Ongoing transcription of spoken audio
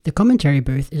The Commentary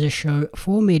Booth is a show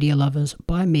for media lovers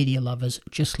by media lovers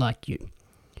just like you.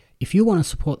 If you want to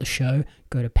support the show,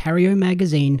 go to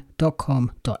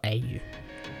pariomagazine.com.au.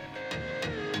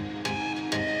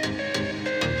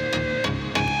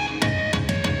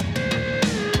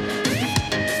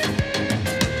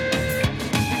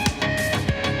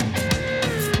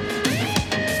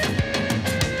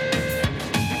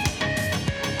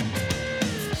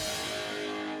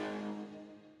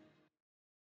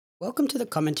 Welcome to the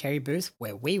Commentary Booth,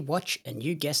 where we watch and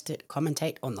you guessed it,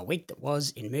 commentate on the week that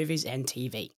was in movies and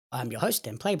TV. I'm your host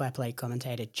and play-by-play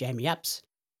commentator, Jamie Apps,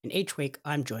 and each week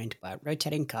I'm joined by a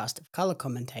rotating cast of colour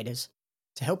commentators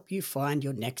to help you find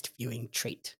your next viewing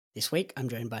treat. This week I'm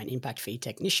joined by an impact fee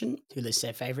technician who lists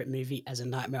their favourite movie as A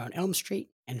Nightmare on Elm Street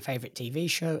and favourite TV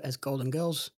show as Golden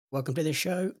Girls. Welcome to the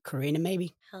show, Karina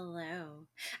Maybe. Hello.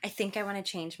 I think I want to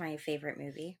change my favorite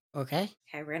movie. Okay.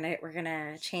 Okay, we're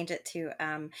gonna change it to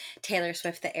Taylor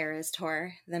Swift: The Eras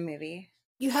Tour, the movie.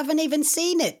 You haven't even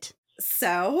seen it.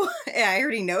 So I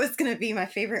already know it's gonna be my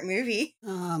favorite movie.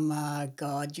 Oh my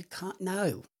God, you can't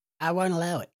know. I won't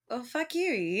allow it. Well, fuck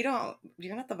you. You're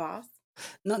not the boss.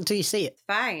 Not until you see it. It's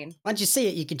fine. Once you see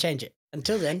it, you can change it.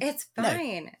 Until then, It's no.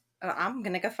 fine. I'm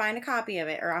gonna go find a copy of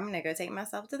it, or I'm gonna go take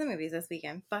myself to the movies this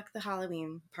weekend. Fuck the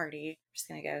Halloween party. I'm just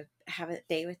gonna go have a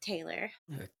day with Taylor.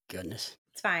 Oh, goodness.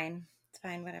 It's fine. It's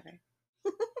fine, whatever.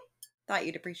 Thought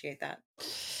you'd appreciate that.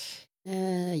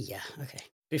 Yeah, okay.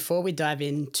 Before we dive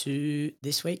into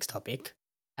this week's topic,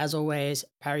 as always,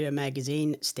 Pario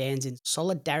Magazine stands in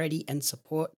solidarity and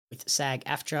support with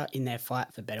SAG-AFTRA in their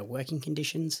fight for better working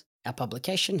conditions. Our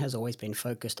publication has always been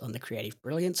focused on the creative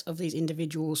brilliance of these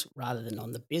individuals rather than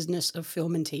on the business of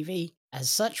film and TV. As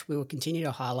such, we will continue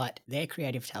to highlight their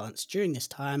creative talents during this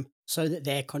time so that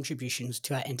their contributions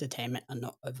to our entertainment are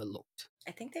not overlooked.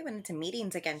 I think they went into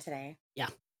meetings again today. Yeah,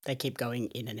 they keep going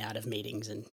in and out of meetings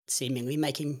and seemingly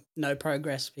making no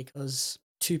progress because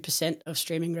 2% of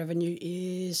streaming revenue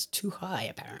is too high,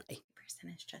 apparently.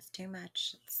 Percent is just too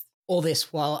much. All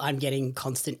this while I'm getting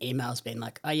constant emails being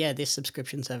like, oh yeah, this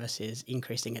subscription service is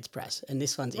increasing its price, and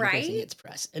this one's increasing its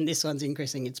price, and this one's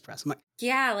increasing its price. I'm like,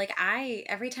 yeah, like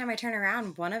every time I turn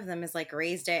around, one of them is like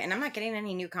raised it, and I'm not getting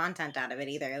any new content out of it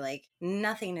either. Like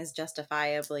nothing is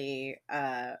justifiably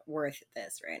worth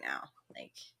this right now,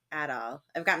 like at all.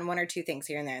 I've gotten one or two things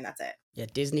here and there, and that's it. Yeah,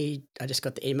 Disney, I just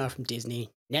got the email from Disney.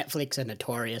 Netflix are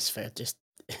notorious for just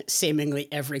seemingly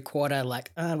every quarter, like,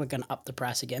 oh, we're going to up the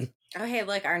price again. Oh, hey,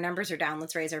 look, our numbers are down.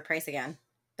 Let's raise our price again.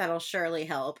 That'll surely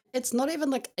help. It's not even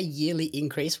like a yearly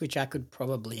increase, which I could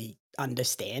probably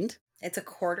understand. It's a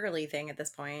quarterly thing at this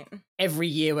point. Every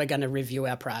year we're going to review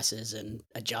our prices and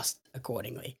adjust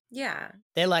accordingly. Yeah.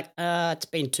 They're like, it's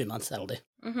been 2 months, that'll do.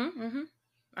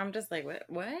 I'm just like,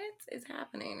 what is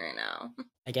happening right now?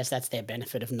 I guess that's their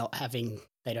benefit of not having,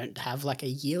 they don't have like a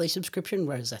yearly subscription,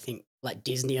 whereas I think like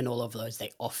Disney and all of those,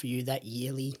 they offer you that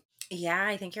yearly. Yeah,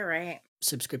 I think you're right.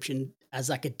 Subscription as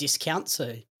like a discount,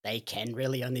 so they can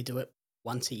really only do it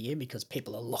once a year because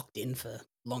people are locked in for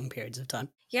long periods of time.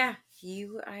 Yeah,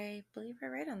 I believe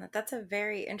are right on that. That's a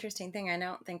very interesting thing. I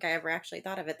don't think I ever actually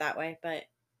thought of it that way, but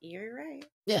you're right.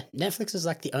 Yeah, Netflix is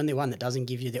like the only one that doesn't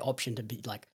give you the option to be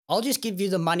like, I'll just give you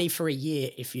the money for a year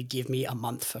if you give me a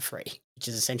month for free, which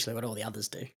is essentially what all the others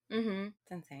do. It's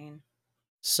insane.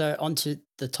 So on to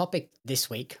the topic this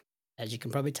week. As you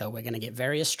can probably tell, we're going to get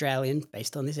very Australian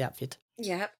based on this outfit.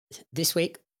 Yep. This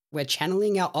week, we're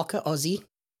channeling our Ocker Aussie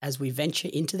as we venture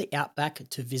into the outback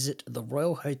to visit the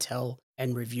Royal Hotel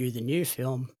and review the new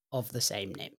film of the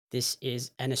same name. This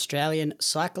is an Australian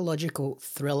psychological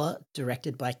thriller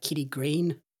directed by Kitty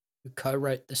Green, who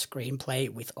co-wrote the screenplay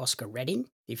with Oscar Redding.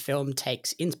 The film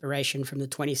takes inspiration from the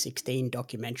 2016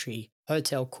 documentary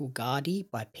Hotel Coolgardie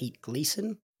by Pete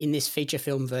Gleason. In this feature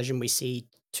film version, we see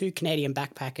two Canadian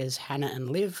backpackers, Hannah and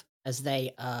Liv, as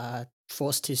they are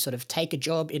forced to sort of take a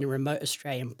job in a remote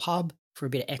Australian pub for a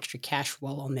bit of extra cash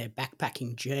while on their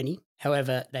backpacking journey.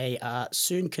 However, they are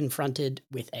soon confronted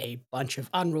with a bunch of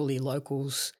unruly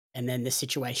locals, and then the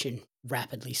situation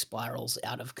rapidly spirals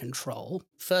out of control.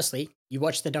 Firstly, you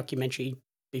watched the documentary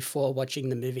before watching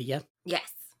the movie, yeah?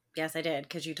 Yes, I did,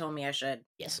 because you told me I should.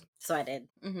 Yes. So I did.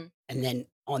 And then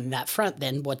on that front,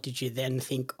 then what did you then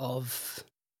think of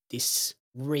this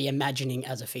reimagining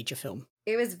as a feature film?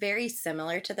 It was very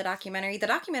similar to the documentary. The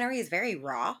documentary is very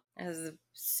raw. It was a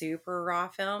super raw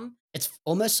film. It's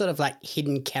almost sort of like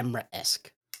hidden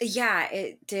camera-esque. Yeah,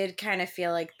 it did kind of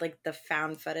feel like the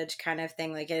found footage kind of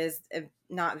thing. Like it is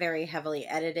not very heavily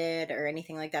edited or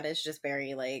anything like that. It's just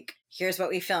very like, here's what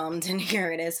we filmed and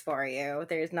here it is for you.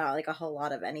 There's not like a whole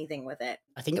lot of anything with it.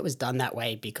 I think it was done that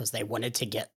way because they wanted to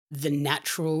get the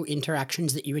natural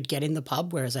interactions that you would get in the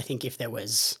pub. Whereas I think if there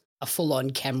was a full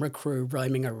on camera crew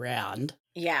roaming around,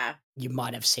 Yeah. you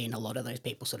might have seen a lot of those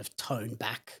people sort of tone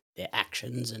back their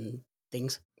actions and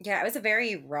things. Yeah, it was a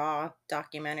very raw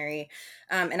documentary.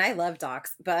 And I love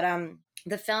docs, but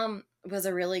the film was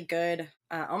a really good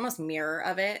almost mirror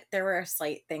of it. There were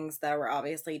slight things that were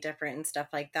obviously different and stuff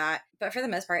like that. But for the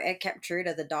most part, it kept true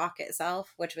to the doc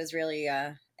itself, which was really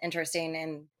interesting,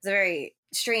 and it's a very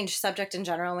strange subject in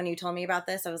general. When you told me about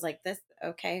this, I was like, this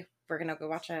okay, we're gonna go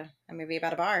watch a movie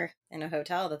about a bar in a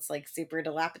hotel that's like super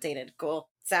dilapidated. Cool.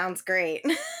 Sounds great.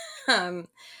 um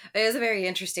it was a very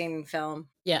interesting film.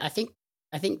 Yeah, I think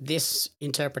this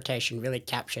interpretation really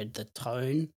captured the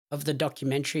tone of the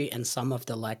documentary and some of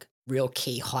the like real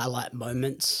key highlight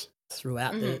moments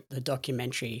throughout Hmm. the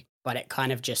documentary, but it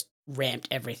kind of just ramped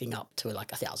everything up to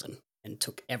like 1,000 and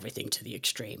took everything to the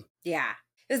extreme. Yeah.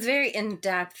 It was very in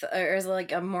depth, or it was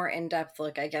like a more in depth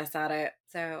look, I guess, at it.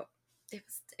 So it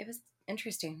was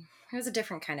interesting. It was a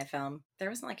different kind of film. There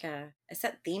wasn't like a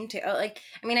set theme to like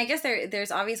I mean, I guess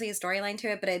there's obviously a storyline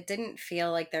to it, but it didn't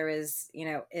feel like there was,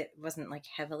 it wasn't like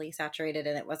heavily saturated,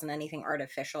 and it wasn't anything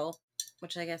artificial,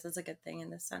 which I guess is a good thing in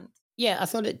this sense. Yeah, I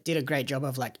thought it did a great job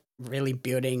of like really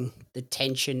building the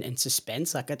tension and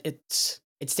suspense. Like it's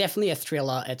definitely a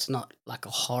thriller. It's not like a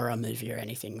horror movie or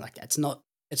anything like that. It's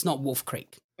not Wolf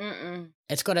Creek. Mm-mm.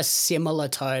 It's got a similar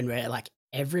tone where like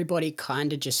everybody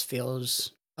kind of just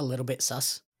feels a little bit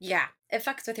sus. Yeah, it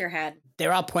fucks with your head.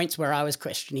 There are points where I was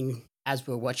questioning as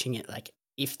we are watching it, like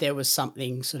if there was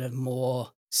something sort of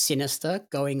more sinister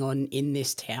going on in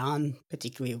this town,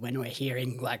 particularly when we're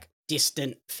hearing like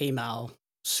distant female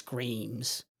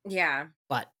screams. Yeah.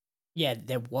 But yeah,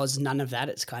 there was none of that.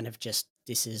 It's kind of just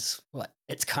this is what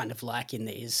it's kind of like in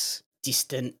these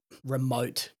distant,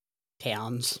 remote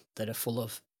towns that are full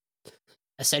of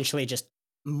essentially just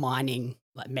mining,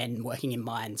 like men working in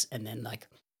mines, and then like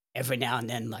every now and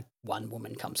then like one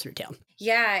woman comes through town.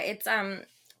 Yeah,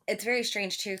 it's very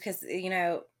strange too, because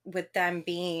with them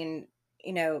being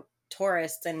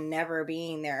tourists and never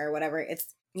being there or whatever,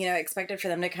 it's expected for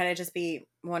them to kind of just be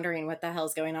wondering what the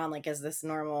hell's going on, like is this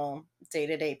normal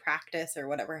day-to-day practice or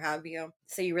whatever have you.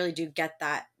 So you really do get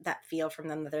that feel from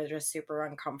them, that they're just super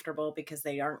uncomfortable because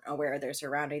they aren't aware of their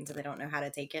surroundings and they don't know how to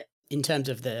take it. In terms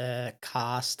of the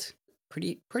cast,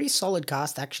 pretty solid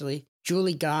cast actually.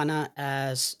 Julie Garner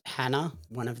as Hannah,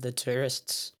 one of the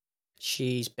tourists.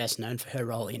 She's best known for her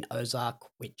role in Ozark,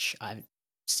 which I've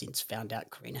since found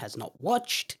out Karina has not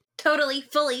watched. Totally,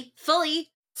 fully.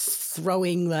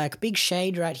 Throwing like big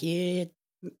shade right here.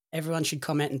 Everyone should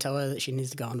comment and tell her that she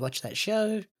needs to go and watch that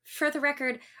show. For the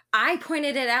record, I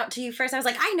pointed it out to you first. I was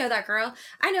like, I know that girl.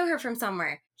 I know her from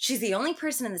somewhere. She's the only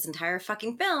person in this entire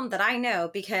fucking film that I know,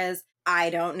 because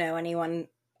I don't know anyone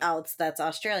else that's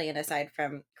Australian aside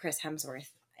from Chris Hemsworth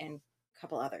and a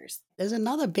couple others. There's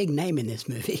another big name in this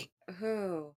movie.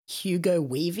 Who? Hugo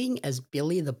Weaving as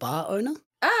Billy the bar owner.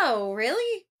 Oh,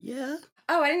 really? Yeah.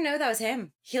 Oh, I didn't know that was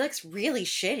him. He looks really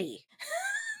shitty.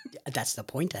 That's the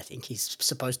point, I think. He's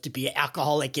supposed to be an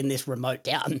alcoholic in this remote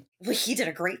town. Well, he did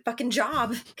a great fucking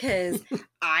job, because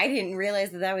I didn't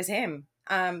realize that was him.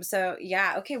 So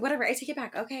yeah, okay, whatever. I take it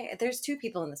back. Okay, there's two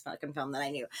people in this fucking film that I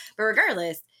knew, but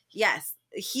regardless, yes,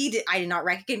 I did not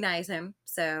recognize him.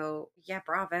 So yeah,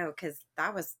 bravo, because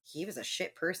he was a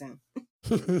shit person.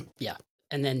 Yeah.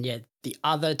 And then, yeah, the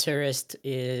other tourist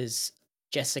is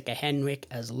Jessica Henwick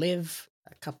as Liv.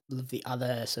 A couple of the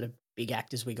other sort of big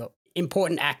actors we got.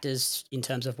 Important actors in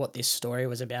terms of what this story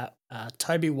was about.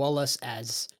 Toby Wallace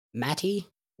as Matty,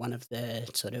 one of the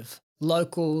sort of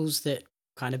locals that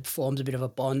kind of forms a bit of a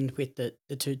bond with the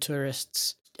two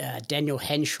tourists. Daniel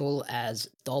Henschel as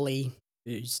Dolly,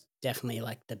 who's definitely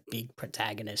like the big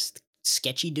protagonist,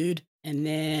 sketchy dude. And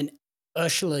then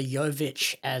Ursula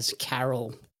Jovich as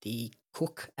Carol, the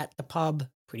cook at the pub.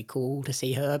 Pretty cool to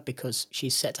see her because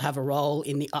she's set to have a role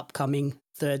in the upcoming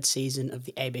third season of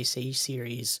the ABC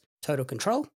series Total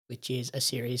Control, which is a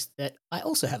series that I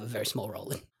also have a very small role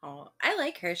in. Oh, I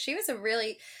like her. She was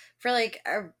for like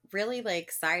a really like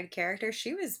side character,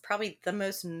 she was probably the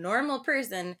most normal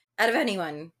person out of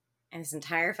anyone in this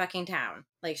entire fucking town.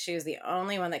 Like, she was the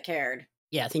only one that cared.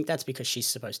 Yeah, I think that's because she's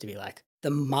supposed to be like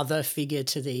the mother figure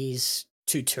to these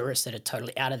two tourists that are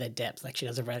totally out of their depth. Like, she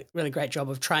does a really great job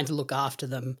of trying to look after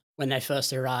them when they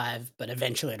first arrive, but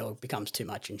eventually it all becomes too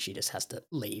much and she just has to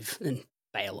leave and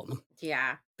bail on them.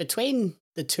 Yeah. Between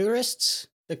the tourists,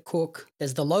 the cook,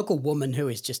 there's the local woman who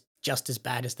is just as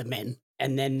bad as the men,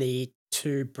 and then the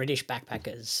two British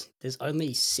backpackers. There's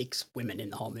only 6 women in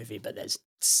the whole movie, but there's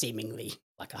seemingly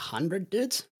like 100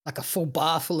 dudes, like a full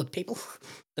bar full of people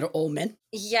that are all men.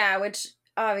 Yeah, which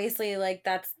obviously, like,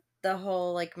 that's the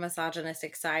whole like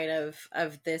misogynistic side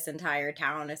of this entire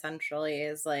town essentially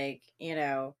is like, you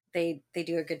know, they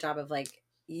do a good job of like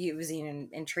using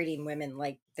and treating women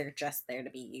like they're just there to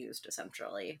be used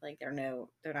essentially. Like they're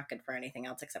not good for anything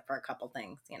else except for a couple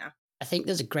things, you know. I think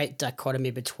there's a great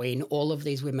dichotomy between all of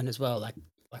these women as well. Like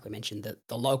we mentioned,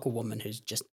 the local woman who's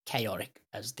just chaotic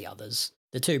as the others.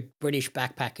 The two British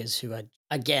backpackers who are,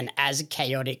 again, as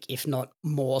chaotic, if not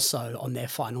more so, on their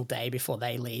final day before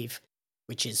they leave,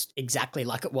 which is exactly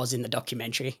like it was in the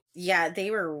documentary. Yeah,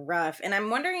 they were rough. And I'm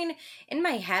wondering, in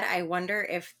my head, I wonder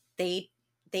if they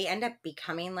end up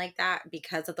becoming like that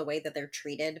because of the way that they're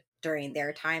treated during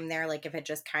their time there. Like if it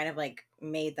just kind of like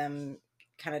made them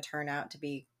kind of turn out to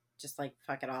be just like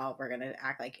fuck it all, we're gonna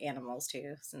act like animals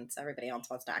too, since everybody else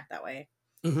wants to act that way.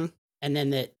 Mm-hmm. And then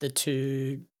the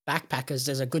two backpackers,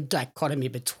 there's a good dichotomy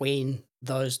between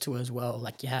those two as well.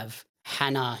 Like you have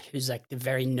Hannah, who's like the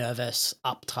very nervous,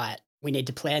 uptight. We need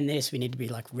to plan this. We need to be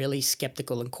like really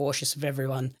skeptical and cautious of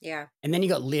everyone. Yeah. And then you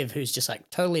got Liv, who's just like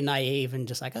totally naive and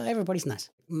just like, oh, everybody's nice.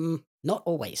 Not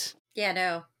always. Yeah,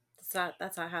 no,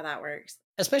 that's not how that works.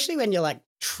 Especially when you're like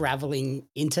traveling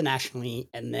internationally,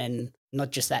 and then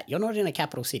not just that, you're not in a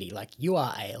capital city. Like you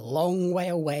are a long way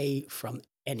away from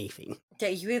anything. Yeah,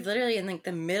 you are literally in like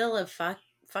the middle of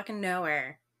fucking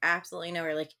nowhere, absolutely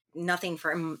nowhere, like nothing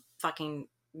for fucking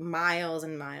miles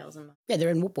and miles and miles. Yeah, they're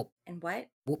in Whoop Whoop. And what?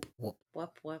 Whoop Whoop.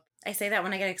 Whoop whoop. I say that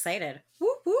when I get excited.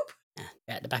 Whoop whoop.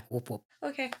 Yeah, at the back, Whoop Whoop.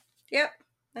 Okay. Yep.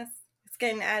 It's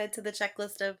getting added to the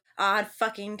checklist of odd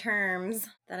fucking terms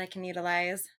that I can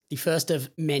utilize. The first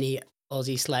of many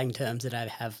Aussie slang terms that I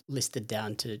have listed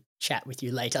down to chat with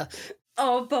you later.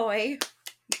 Oh boy.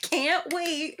 Can't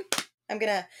wait. I'm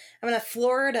gonna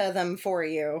Florida them for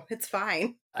you. It's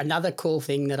fine. Another cool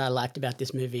thing that I liked about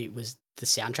this movie was the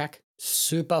soundtrack.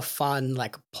 Super fun,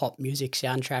 like pop music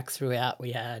soundtrack throughout.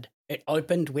 It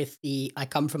opened with the I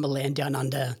Come From a Land Down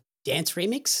Under dance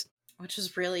remix. Which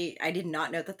was really, I did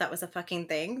not know that was a fucking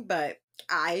thing, but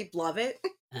I love it.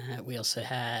 We also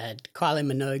had Kylie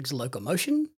Minogue's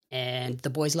Locomotion and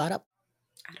The Boys Light Up.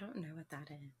 I don't know what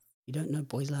that is. You don't know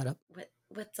Boys Light Up?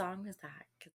 What song is that?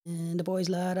 And the boys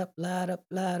light up, light up,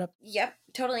 light up. Yep,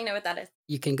 totally know what that is.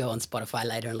 You can go on Spotify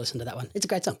later and listen to that one. It's a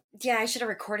great song. Yeah, I should have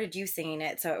recorded you singing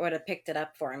it so it would have picked it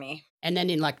up for me. And then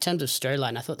in like terms of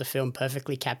storyline, I thought the film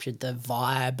perfectly captured the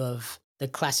vibe of the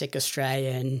classic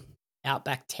Australian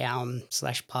outback town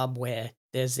 / pub where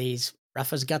there's these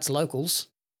rough as guts locals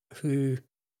who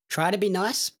try to be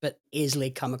nice but easily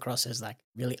come across as like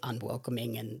really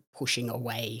unwelcoming and pushing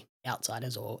away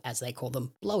outsiders, or as they call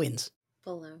them, blow-ins.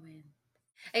 Blow-in.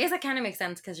 I guess that kind of makes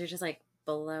sense because you're just like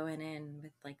blowing in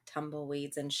with like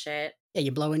tumbleweeds and shit. Yeah,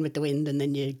 you blow in with the wind and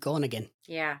then you're gone again.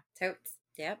 Yeah, totes.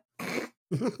 Yep.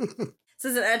 This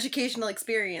is an educational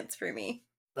experience for me.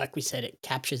 Like we said, it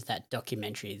captures that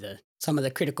documentary. Some of the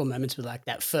critical moments were like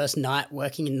that first night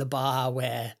working in the bar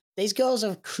where these girls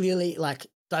are clearly like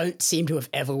don't seem to have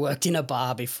ever worked in a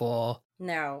bar before.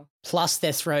 No. Plus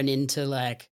they're thrown into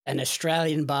like an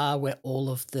Australian bar where all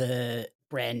of the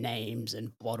brand names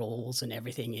and bottles and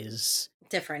everything is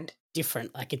different.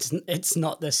 Like it's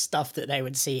not the stuff that they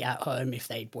would see at home if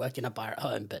they worked in a bar at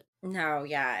home. But no,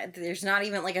 yeah, there's not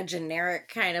even like a generic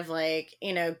kind of like,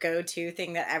 you know, go-to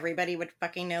thing that everybody would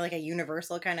fucking know, like a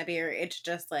universal kind of beer. It's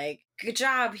just like, good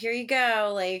job, here you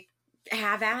go, like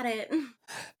have at it.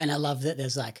 And I love that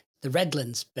there's like the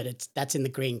Redlands, but that's in the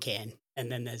green can,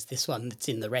 and then there's this one that's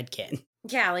in the red can.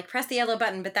 Yeah, like press the yellow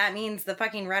button, but that means the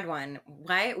fucking red one.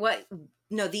 Why? What?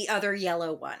 No, the other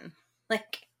yellow one.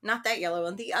 Like, not that yellow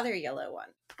one, the other yellow one.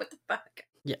 What the fuck?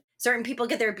 Yeah. Certain people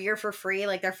get their beer for free,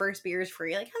 like their first beer is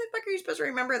free. Like, how the fuck are you supposed to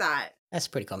remember that? That's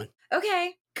pretty common.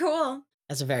 Okay, cool.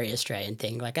 That's a very Australian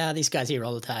thing. Like, this guy's here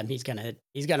all the time. He's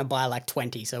gonna buy like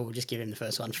 20, so we'll just give him the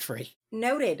first one for free.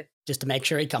 Noted. Just to make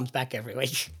sure he comes back every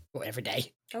week or every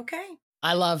day. Okay.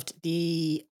 I loved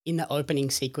in the opening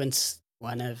sequence,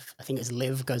 I think it's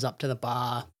Liv goes up to the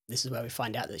bar. This is where we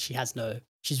find out that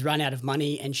she's run out of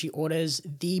money and she orders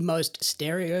the most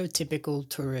stereotypical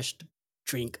tourist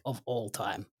drink of all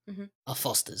time, a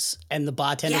Foster's. And the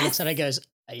bartender looks at her and goes,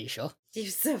 "Are you sure?"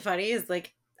 It's so funny. It's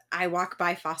like, I walk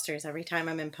by Foster's every time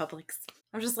I'm in Publix.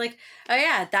 I'm just like, oh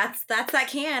yeah, that's that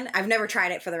can. I've never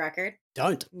tried it, for the record.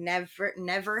 Don't.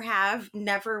 Never have,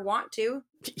 never want to.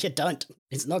 You don't.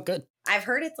 It's not good. I've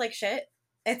heard it's like shit.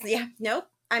 Nope.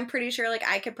 I'm pretty sure like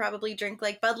I could probably drink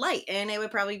like Bud Light and it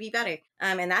would probably be better.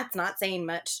 And that's not saying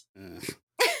much.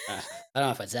 I don't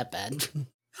know if it's that bad.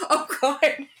 Oh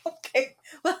God. Okay.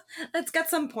 Well, let's get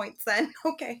some points then.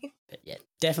 Okay. But yeah,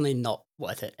 definitely not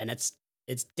worth it. And it's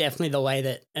definitely the way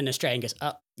that an Australian goes,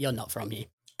 "Oh, you're not from here."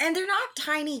 And they're not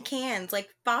tiny cans. Like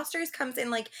Foster's comes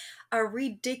in like a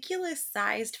ridiculous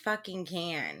sized fucking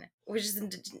can, which is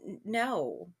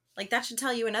no. Like that should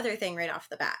tell you another thing right off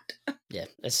the bat. Yeah,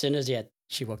 as soon as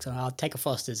she walks on, I'll take a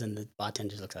Foster's, and the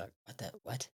bartender just looks like,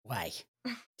 what? Why?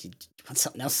 Do you want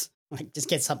something else? Like, just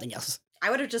get something else. I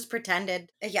would have just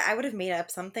pretended. Yeah, I would have made up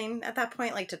something at that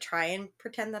point, like to try and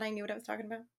pretend that I knew what I was talking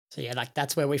about. So yeah, like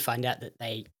that's where we find out that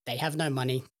they have no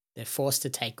money. They're forced to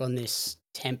take on this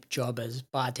temp job as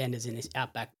bartenders in this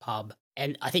Outback pub.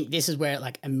 And I think this is where it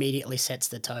like immediately sets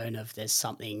the tone of there's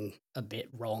something a bit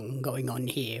wrong going on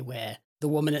here, where the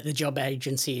woman at the job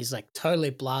agency is like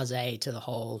totally blasé to the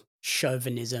whole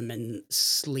chauvinism and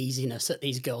sleaziness that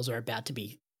these girls are about to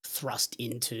be thrust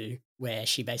into, where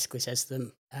she basically says to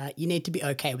them, you need to be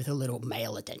okay with a little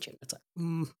male attention. It's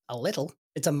like, a little?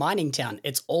 It's a mining town.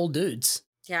 It's all dudes.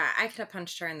 Yeah, I could have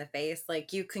punched her in the face.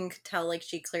 Like, you can tell, like,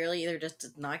 she clearly either just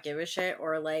does not give a shit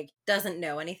or, like, doesn't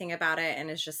know anything about it and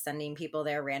is just sending people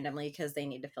there randomly because they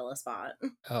need to fill a spot.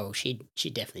 Oh, she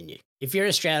definitely knew. If you're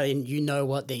Australian, you know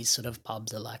what these sort of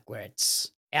pubs are like, where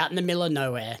it's out in the middle of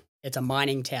nowhere. It's a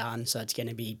mining town, so it's going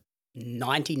to be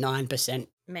 99%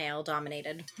 male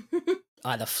dominated.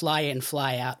 Either fly in,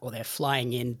 fly out, or they're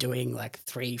flying in doing like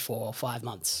 3, 4, 5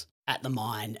 months at the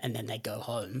mine and then they go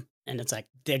home. And it's like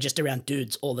they're just around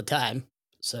dudes all the time.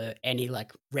 So any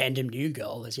like random new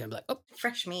girl is going to be like, oh.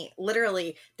 Fresh meat.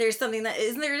 Literally. There's something that,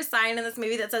 isn't there a sign in this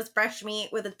movie that says fresh meat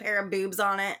with a pair of boobs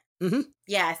on it? Mm-hmm.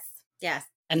 Yes. Yes.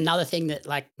 Another thing that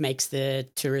like makes the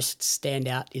tourists stand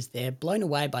out is they're blown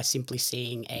away by simply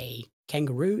seeing a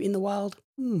kangaroo in the wild.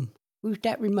 Who's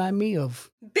that remind me of?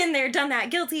 Been there, done that.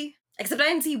 Guilty. Except I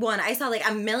didn't see one. I saw like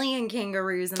a million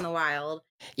kangaroos in the wild.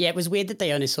 Yeah, it was weird that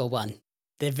they only saw one.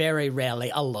 They're very rarely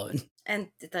alone. And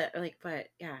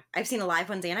yeah. I've seen a live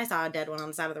one and I saw a dead one on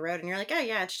the side of the road and you're like, oh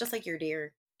yeah, it's just like your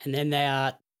deer. And then they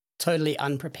are totally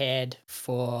unprepared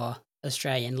for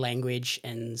Australian language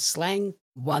and slang.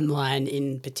 One line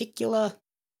in particular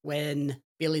when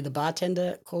Billy the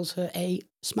bartender calls her a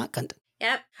smart cunt.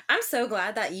 Yep. I'm so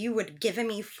glad that you would give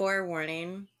me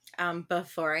forewarning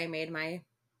before I made my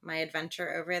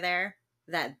adventure over there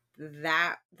that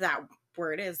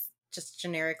word is just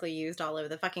generically used all over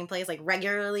the fucking place, like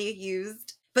regularly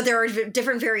used. But there are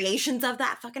different variations of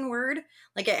that fucking word.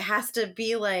 Like it has to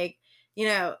be like,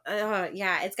 yeah,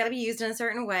 it's got to be used in a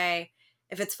certain way.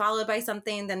 If it's followed by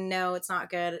something, then no, it's not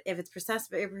good. If it's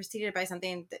preceded by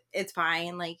something, it's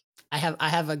fine. Like I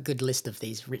have a good list of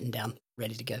these written down,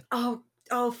 ready to go.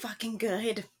 Oh, fucking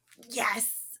good.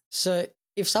 Yes. So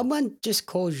if someone just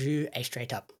calls you a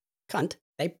straight up cunt,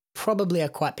 they probably are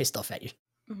quite pissed off at you.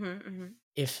 Mm-hmm, mm-hmm.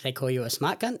 If they call you a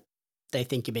smart cunt, they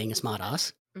think you're being a smart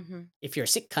ass. Mm-hmm. If you're a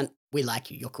sick cunt, we like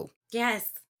you. You're cool. Yes.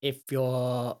 If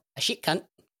you're a shit cunt,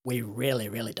 we really,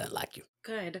 really don't like you.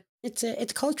 Good. It's a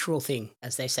cultural thing,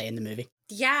 as they say in the movie.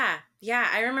 Yeah.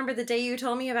 I remember the day you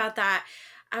told me about that.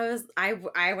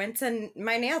 I went to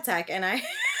my nail tech and I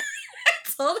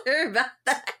told her about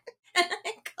that and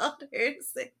I called her a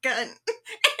sick cunt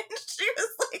and she was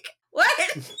like,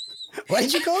 what? What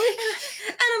did you call me?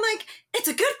 And I'm like, it's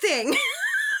a good thing.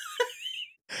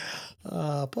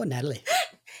 Oh, poor Natalie.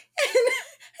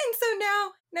 And so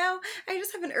now I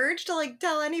just have an urge to like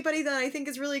tell anybody that I think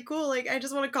is really cool. Like I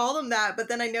just want to call them that, but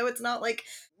then I know it's not like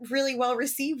really well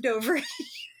received over here.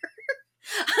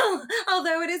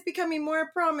 Although it is becoming more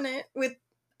prominent with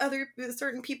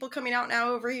certain people coming out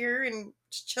now over here and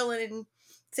just chilling and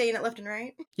saying it left and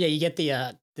right. Yeah, you get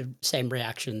the same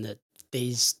reaction that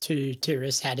these two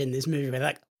tourists had in this movie. They're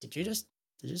like, did you just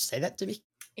say that to me?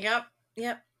 Yep.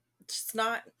 It's just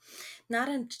not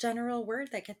a general word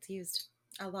that gets used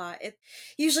a lot. It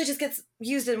usually just gets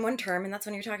used in one term, and that's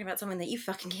when you're talking about someone that you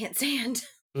fucking can't stand.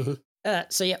 Mm-hmm.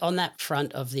 So yeah, on that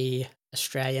front of the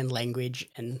Australian language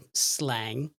and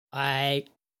slang, I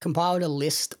compiled a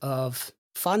list of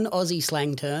fun Aussie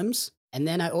slang terms, and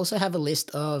then I also have a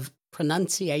list of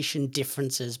pronunciation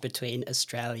differences between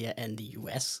Australia and the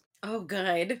US. Oh,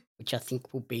 good. Which I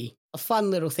think will be a fun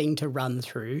little thing to run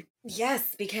through.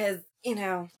 Yes, because,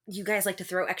 you guys like to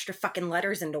throw extra fucking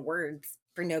letters into words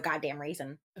for no goddamn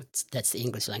reason. That's the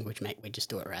English language, mate. We just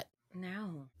do it right.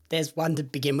 No. There's one to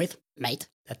begin with, mate.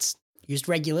 That's used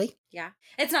regularly. Yeah.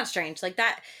 It's not strange. Like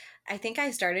that, I think I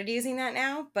started using that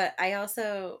now, but I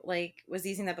also was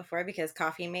using that before because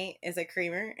Coffee Mate is a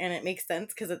creamer and it makes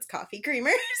sense because it's coffee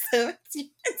creamer. So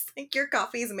it's like your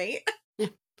coffee's mate. Yeah.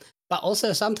 But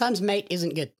also sometimes mate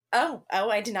isn't good. Oh,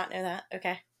 I did not know that.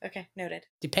 Okay, noted.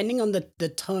 Depending on the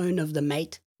tone of the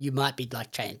mate, you might be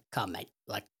like, calm mate,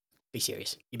 like be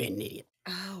serious. You're being an idiot.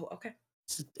 Oh, okay.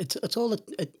 It's all an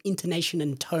intonation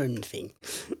and tone thing.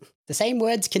 The same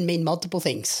words can mean multiple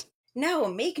things. No,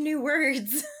 make new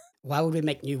words. Why would we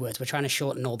make new words? We're trying to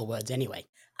shorten all the words anyway.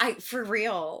 For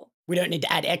real. We don't need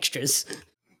to add extras.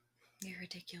 You're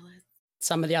ridiculous.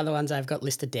 Some of the other ones I've got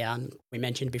listed down, we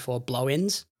mentioned before,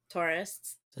 blow-ins.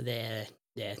 Tourists. So they're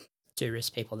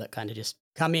tourist people that kind of just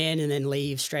come in and then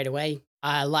leave straight away.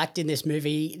 I liked in this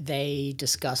movie, they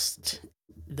discussed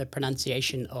the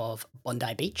pronunciation of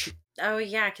Bondi Beach. Oh,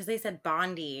 yeah, because they said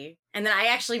Bondi. And then I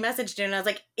actually messaged you and I was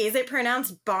like, is it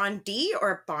pronounced Bondi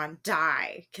or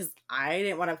Bondi? Because I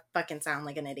didn't want to fucking sound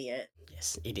like an idiot.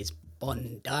 Yes, it is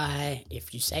Bondi.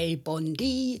 If you say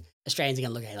Bondi, Australians are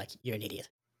going to look at you like, you're an idiot.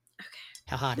 Okay.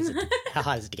 How hard is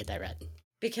it to get that right?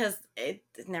 Because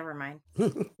never mind.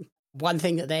 One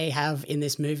thing that they have in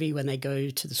this movie when they go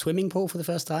to the swimming pool for the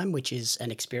first time, which is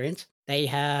an experience, they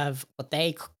have what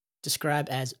they describe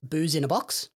as booze in a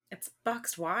box. It's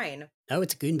boxed wine. No,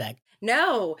 it's a goon bag.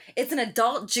 No, it's an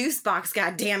adult juice box,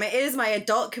 goddammit. It is my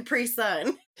adult Capri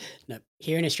Sun. No,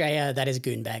 here in Australia, that is a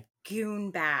goon bag.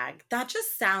 Goon bag. That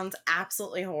just sounds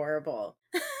absolutely horrible.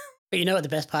 But you know what the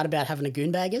best part about having a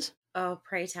goon bag is? Oh,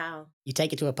 pray tell. You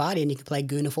take it to a party and you can play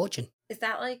Goon of Fortune. Is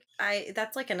that like,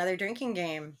 that's like another drinking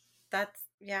game. That's,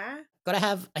 yeah? Gotta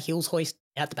have a heels hoist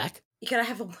out the back. You gotta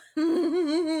have a...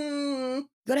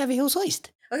 Gotta have a heels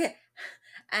hoist. Okay.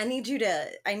 I need you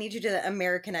to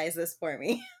Americanize this for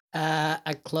me.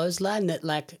 A clothesline that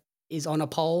like is on a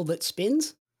pole that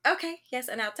spins. Okay, yes,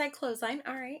 an outside clothesline.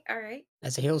 All right.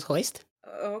 That's a heels hoist.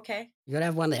 Okay. You gotta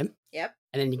have one of them. Yep.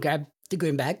 And then you grab the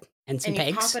goon bag and some and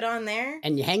you pegs. pop it on there.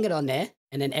 And you hang it on there.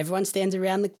 And then everyone stands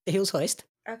around the heels hoist.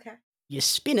 Okay. You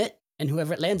spin it, and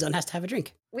whoever it lands on has to have a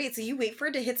drink. Wait, so you wait for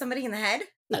it to hit somebody in the head?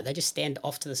 No, they just stand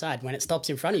off to the side. When it stops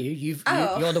in front of you,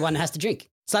 Oh. you're the one that has to drink.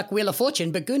 It's like Wheel of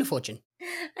Fortune, but Goon of Fortune.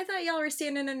 I thought y'all were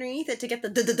standing underneath it to get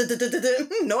the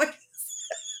noise.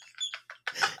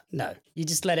 No, you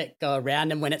just let it go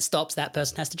around, and when it stops, that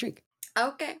person has to drink.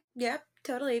 Okay. Yep.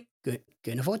 Totally.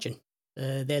 Goon of Fortune.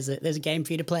 There's a game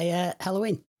for you to play at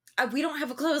Halloween. We don't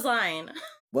have a clothesline.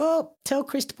 Well, tell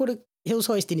Chris to put a heels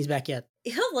hoist in his backyard.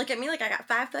 He'll look at me like I got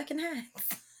 5 fucking heads.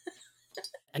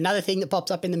 Another thing that pops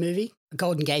up in the movie,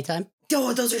 Golden Gay Time.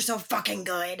 Oh, those are so fucking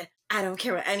good. I don't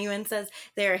care what anyone says.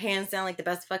 They're hands down like the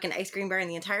best fucking ice cream bar in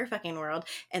the entire fucking world.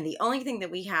 And the only thing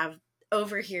that we have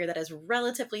over here that is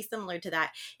relatively similar to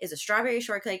that is a strawberry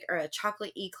shortcake or a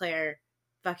chocolate eclair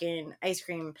fucking ice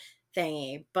cream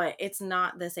thingy. But it's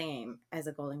not the same as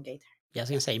a Golden Gay Time. Yeah, I was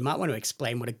going to say, you might want to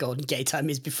explain what a Golden Gay Time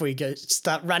is before you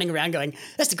start running around going,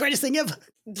 that's the greatest thing ever.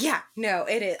 Yeah, no,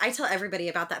 it is. I tell everybody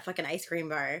about that fucking ice cream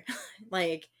bar.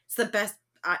 Like, it's the best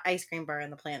ice cream bar on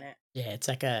the planet. Yeah, it's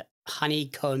like a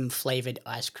honeycomb flavored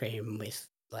ice cream with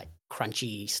like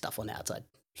crunchy stuff on the outside.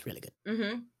 It's really good.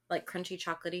 Mm-hmm. Like crunchy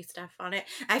chocolatey stuff on it.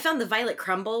 I found the violet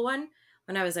crumble one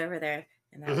when I was over there,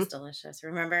 and that was delicious.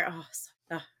 Remember?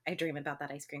 I dream about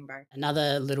that ice cream bar.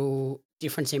 Another little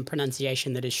difference in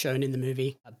pronunciation that is shown in the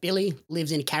movie. Billy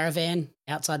lives in a caravan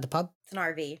outside the pub. It's an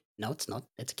RV. No, it's not.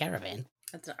 It's a caravan.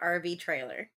 It's an RV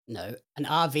trailer. No, an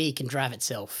RV can drive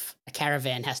itself. A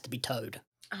caravan has to be towed.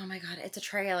 Oh my god, it's a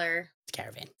trailer. It's a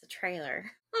caravan. It's a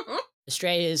trailer.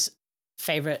 Australia's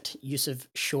favourite use of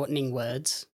shortening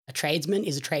words. A tradesman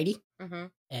is a tradie. Mm-hmm.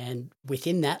 And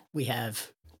within that, we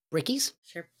have brickies.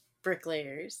 Sure.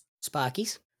 Bricklayers.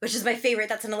 Sparkies. Which is my favorite.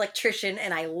 That's an electrician,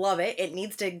 and I love it. It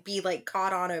needs to be, like,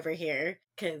 caught on over here,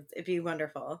 because it'd be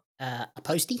wonderful. A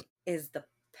postie. Is the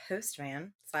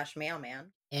postman /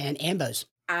 mailman. And ambos.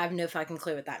 I have no fucking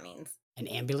clue what that means. An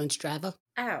ambulance driver.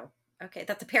 Oh, okay.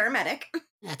 That's a paramedic.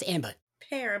 That's ambo.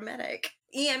 Paramedic.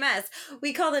 EMS.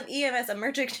 We call them EMS,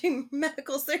 emergency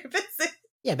medical services.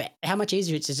 Yeah, but how much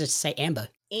easier it's to just say ambo.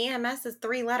 EMS is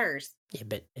 3 letters. Yeah,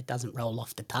 but it doesn't roll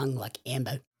off the tongue like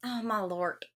ambo. Oh, my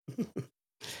lord.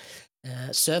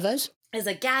 Servos. Is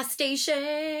a gas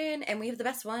station, and we have the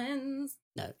best ones.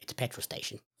 No, it's a petrol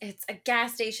station. It's a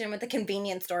gas station with a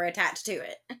convenience store attached to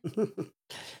it.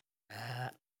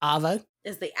 Arvo.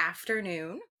 Is the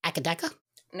afternoon. Akadaka.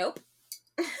 Nope.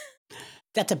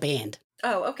 That's a band.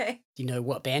 Oh, okay. Do you know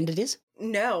what band it is?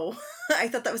 No. I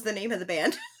thought that was the name of the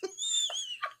band.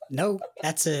 No,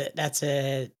 that's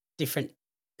a different,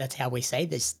 that's how we say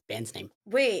this band's name.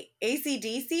 Wait,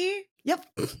 AC/DC? Yep.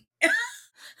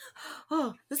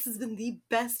 Oh, this has been the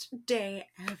best day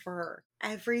ever.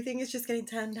 Everything is just getting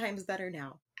 10 times better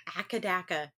now.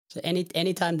 Akadaka. So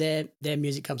anytime their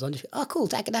music comes on, just, oh, cool,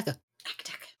 it's Akadaka.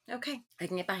 Akadaka. Okay, I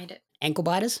can get behind it. Ankle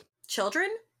biters? Children?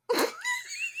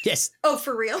 Yes. Oh,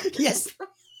 for real? Yes.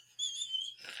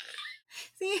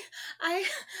 See,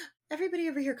 everybody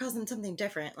over here calls them something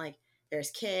different. Like,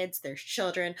 there's kids, there's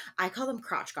children. I call them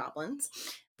crotch goblins.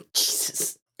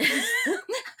 Jesus.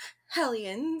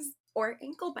 Hellions or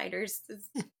ankle biters.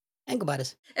 Ankle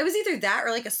biters. It was either that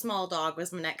or like a small dog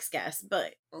was my next guess,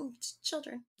 but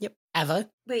children. Yep. Avo.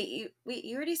 Wait,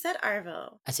 you already said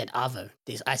Arvo. I said avo.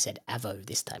 I said avo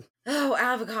this time. Oh,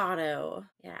 avocado.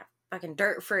 Yeah, fucking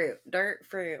dirt fruit.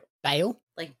 Bail.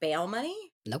 Like bail money?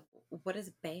 Nope. What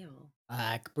is bail?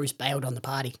 Bruce bailed on the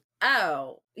party.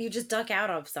 Oh, you just duck out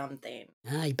of something.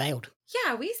 He bailed.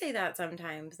 Yeah, we say that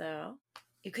sometimes, though.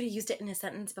 You could have used it in a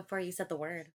sentence before you said the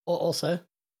word. Or also,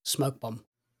 smoke bomb.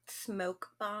 Smoke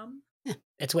bomb? Yeah.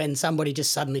 It's when somebody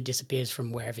just suddenly disappears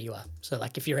from wherever you are. So,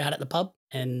 like, if you're out at the pub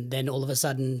and then all of a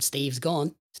sudden Steve's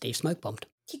gone, Steve smoke bombed.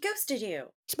 He ghosted you.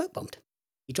 He smoke bombed.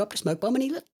 He dropped a smoke bomb and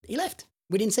he left.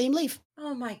 We didn't see him leave.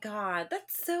 Oh my god,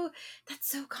 that's so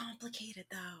complicated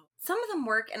though. Some of them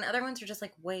work and other ones are just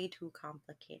like way too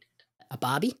complicated. A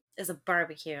Barbie. Is a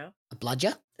barbecue. A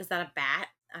bludger. Is that a bat?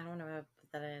 I don't know what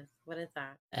that is. What is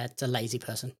that? It's a lazy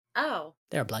person. Oh.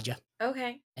 They're a bludger.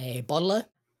 Okay. A bottler.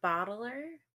 Bottler?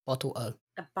 Bottle-o.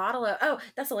 A bottle-o. Oh,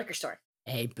 that's a liquor store.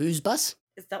 A booze bus.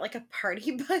 Is that like a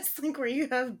party bus? Like where you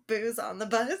have booze on the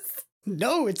bus?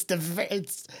 No, it's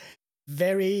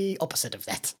very opposite of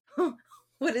that.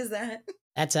 What is that?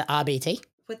 That's a RBT.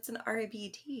 What's an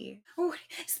RBT? Oh,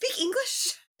 speak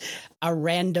English. A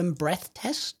random breath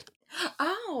test.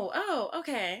 Oh,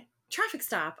 okay. Traffic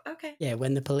stop. Okay. Yeah,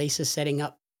 when the police are setting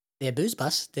up their booze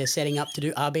bus, they're setting up to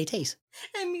do RBTs.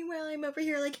 And meanwhile, I'm over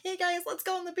here like, hey guys, let's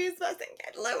go on the booze bus and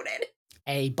get loaded.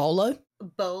 A bolo.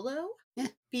 Bolo? Yeah.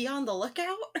 Be on the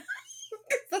lookout?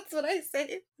 That's what I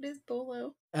say. What is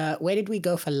bolo? Where did we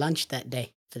go for lunch that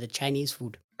day for the Chinese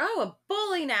food? Oh, a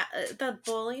bowling the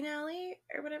bowling alley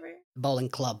or whatever. Bowling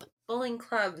club. Bowling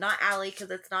club, not alley, because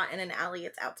it's not in an alley.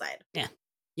 It's outside.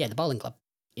 Yeah, the bowling club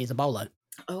is a bolo.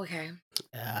 Okay.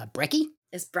 Brekkie.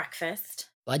 Is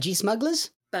breakfast. Budgie smugglers.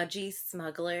 Budgie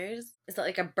smugglers. Is that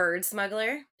like a bird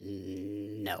smuggler?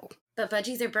 No. But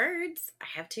budgies are birds. I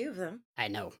have 2 of them. I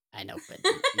know, but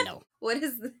no. What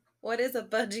is a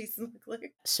budgie smuggler?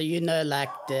 So you know, like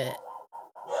the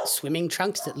swimming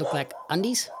trunks that look like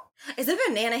undies? Is a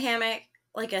banana hammock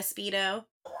like a Speedo?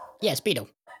 Yeah, Speedo.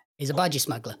 He's a budgie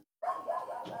smuggler.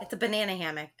 It's a banana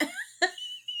hammock.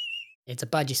 It's a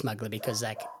budgie smuggler because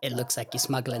like it looks like you're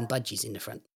smuggling budgies in the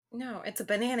front. No, it's a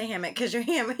banana hammock because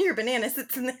your banana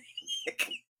sits in the hammock.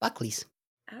 Buckley's.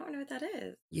 I don't know what that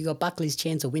is. You got Buckley's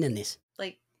chance of winning this.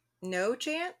 Like, no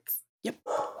chance? Yep.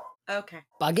 Okay.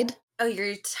 Buggered. Oh,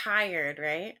 you're tired,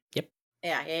 right? Yep.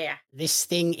 Yeah. This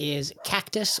thing is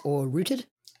cactus or rooted.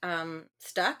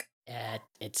 Stuck?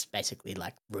 It's basically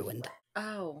like ruined.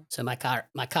 Oh. So my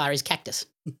car is cactus.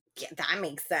 Yeah, that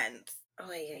makes sense.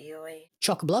 Oy.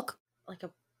 Chock-a-block. Like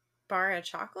a bar of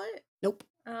chocolate? Nope.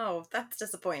 Oh, that's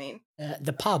disappointing.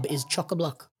 The pub is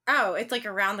chock-a-block. Oh, it's like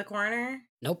around the corner?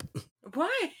 Nope.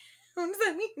 Why? What does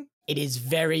that mean? It is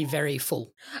very, very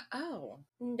full. Oh,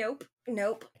 nope.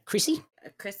 Chrissy?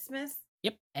 A Christmas?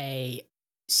 Yep. A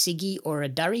ciggy or a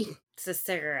durry? It's a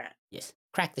cigarette. Yes.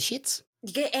 Crack the shits?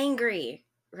 You get angry,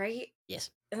 right?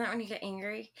 Yes. Isn't that when you get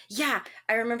angry? Yeah,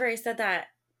 I remember I said that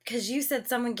because you said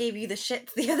someone gave you the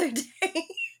shits the other day.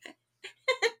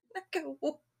 I go,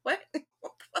 what? What the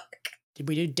fuck? Did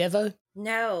we do Devo?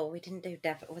 No, we didn't do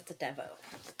Devo. What's a Devo?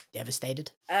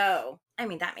 Devastated. Oh, I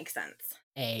mean, that makes sense.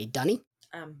 A dunny?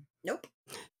 Nope.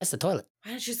 That's the toilet.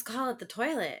 Why don't you just call it the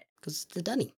toilet? Because it's the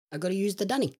dunny. I got to use the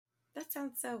dunny. That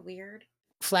sounds so weird.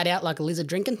 Flat out like a lizard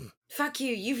drinking. Fuck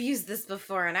you. You've used this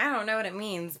before, and I don't know what it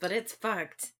means, but it's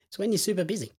fucked. It's when you're super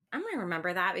busy. I'm going to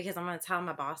remember that because I'm going to tell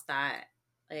my boss that,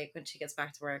 like, when she gets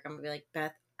back to work, I'm going to be like,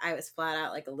 Beth, I was flat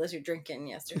out like a lizard drinking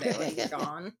yesterday when you're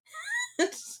gone.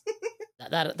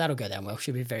 That'll go down well.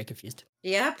 She'll be very confused.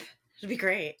 Yep. It'd be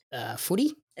great.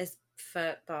 Footy? Is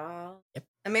football. Yep.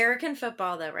 American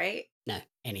football, though, right? No,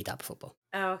 any type of football.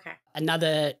 Oh, okay.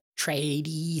 Another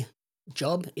tradey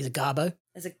job is a garbo.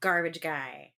 Is a garbage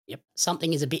guy. Yep.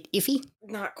 Something is a bit iffy.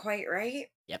 Not quite right.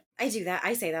 Yep. I do that.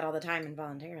 I say that all the time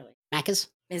involuntarily. Macca's.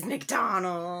 Is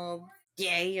McDonald's.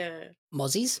 Yeah.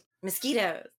 Mozzies.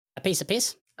 Mosquitoes. A piece of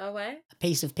piss. Oh, what? A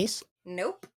piece of piss.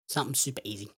 Nope. Something super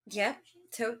easy. Yep.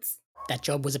 Totes. That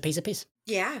job was a piece of piss.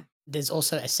 Yeah. There's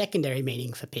also a secondary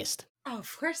meaning for pissed. Oh,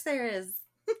 of course there is.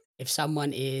 If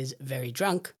someone is very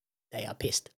drunk, they are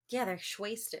pissed. Yeah, they're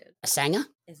wasted. A sanger.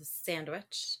 Is a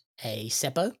sandwich. A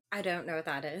seppo. I don't know what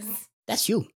that is. That's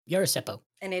you. You're a seppo.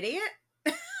 An idiot?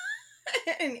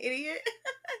 An idiot?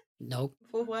 No,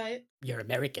 What? you're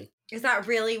American. Is that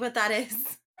really what that is?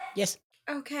 Yes.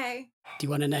 Okay. Do you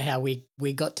want to know how we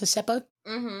got to seppo?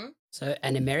 Mm-hmm. So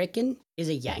an American is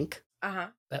a Yank, Uh-huh.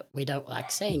 but we don't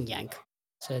like saying Yank.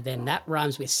 So then that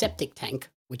rhymes with septic tank,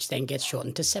 which then gets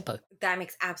shortened to seppo. That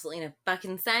makes absolutely no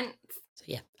fucking sense. So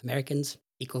yeah, Americans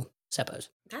equal seppos.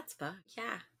 That's fuck.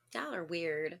 Yeah. Y'all are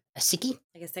weird. A sickie.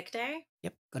 Like a sick day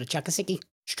Yep. Got a chuck a sickie.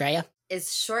 Australia.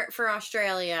 is short for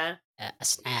Australia. A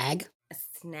snag. A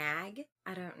snag?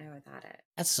 I don't know what that is.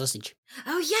 That's a sausage.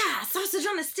 Oh yeah, sausage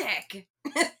on a stick.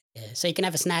 Yeah. So you can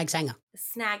have a snag sanger.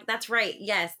 Snag. That's right.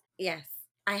 Yes. Yes.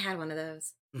 I had one of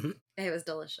those. Mhm. It was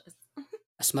delicious.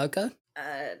 A smoko.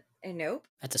 Nope.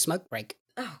 That's a smoke break.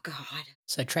 Oh God.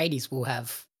 So tradies will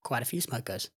have quite a few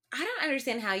smokos. I don't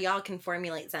understand how y'all can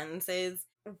formulate sentences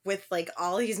with like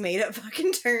all these made up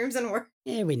fucking terms and words.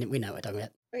 Yeah, we know what we're talking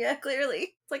about. Yeah, clearly.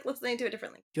 It's like listening to it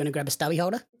differently. Do you want to grab a stubby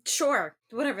holder? Sure.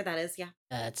 Whatever that is, yeah.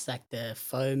 It's like the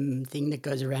foam thing that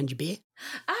goes around your beer.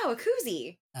 Oh, a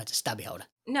koozie. No, it's a stubby holder.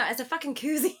 No, it's a fucking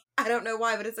koozie. I don't know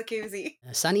why, but it's a koozie.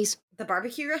 Sunnies? The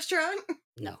barbecue restaurant?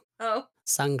 No. Oh,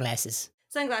 Sunglasses.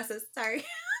 sunglasses. Sorry.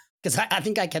 Because I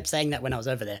think I kept saying that when I was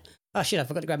over there. Oh shit, I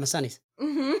forgot to grab my sunnies.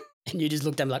 Mm-hmm. And you just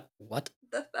looked at me like, what?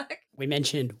 The fuck? We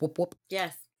mentioned whoop whoop.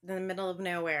 Yes. In the middle of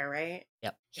nowhere, right?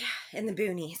 Yep. Yeah, in the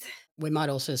boonies. We might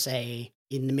also say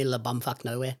in the middle of bumfuck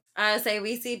nowhere. I say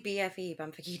we see BFE,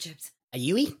 Bumfuck Egypt. A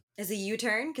Yui? Is a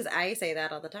U-turn? Because I say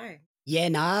that all the time. Yeah,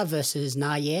 nah versus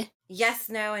nah, yeah. Yes,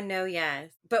 no, and no, yes.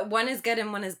 But one is good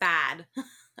and one is bad.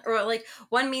 Or like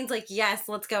one means like, yes,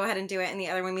 let's go ahead and do it. And the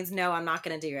other one means, no, I'm not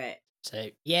going to do it. So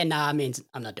yeah, nah means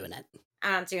I'm not doing that.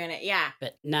 I'm not doing it. Yeah.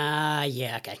 But nah,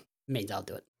 yeah, okay. Means I'll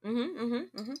do it.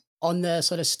 On the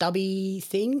sort of stubby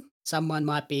thing, someone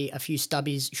might be a few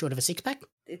stubbies short of a six pack.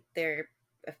 They're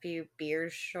a few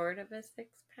beers short of a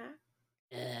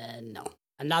six-pack? No.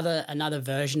 Another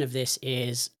version of this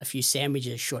is a few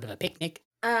sandwiches short of a picnic.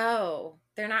 Oh,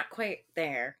 they're not quite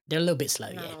there. They're a little bit slow,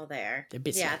 They're not yeah. all there. They're a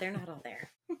bit Yeah, slow. they're not all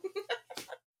there.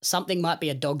 Something might be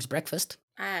a dog's breakfast.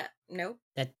 Nope.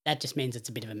 That just means it's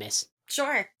a bit of a mess.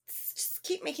 Sure. Just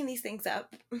keep making these things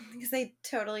up because they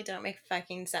totally don't make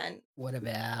fucking sense. What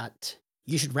about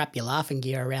you should wrap your laughing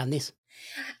gear around this?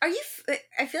 Are you?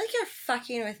 I feel like you're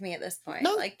fucking with me at this point.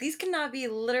 No. Like these cannot be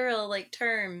literal like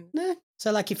terms. No.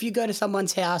 So like if you go to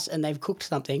someone's house and they've cooked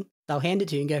something, they'll hand it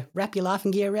to you and go, wrap your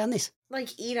laughing gear around this. Like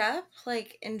eat up,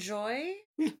 like enjoy.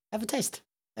 Yeah, have a taste.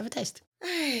 Have a taste.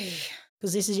 Ay,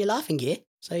 Because this is your laughing gear,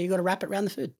 so you got to wrap it around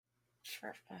the food.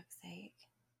 for fuck's sake.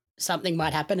 Something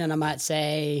might happen and I might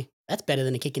say, that's better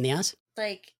than a kick in the ass.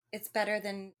 Like it's better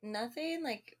than nothing.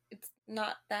 Like it's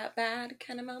not that bad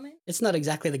kind of moment. It's not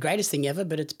exactly the greatest thing ever,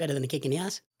 but it's better than a kick in the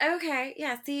ass. Okay,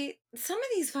 yeah, see, some of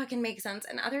these fucking make sense,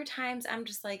 and other times I'm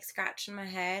just like scratching my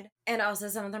head. And also,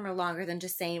 some of them are longer than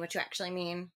just saying what you actually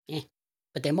mean.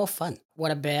 But they're more fun.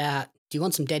 What about, do you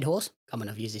want some dead horse? Come on,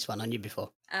 I've used this one on you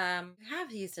before. I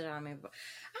have used it on me, but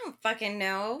I don't fucking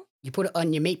know. You put it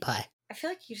on your meat pie. I feel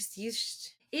like you just used.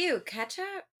 Ew,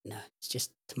 ketchup? No, it's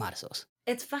just tomato sauce.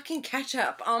 It's fucking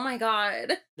ketchup. Oh my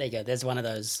god. There you go. There's one of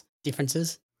those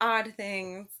differences. Odd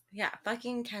things. Yeah,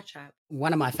 fucking ketchup.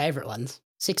 One of my favourite ones.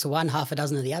 6 of one, half a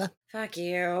dozen of the other. Fuck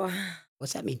you.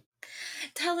 What's that mean?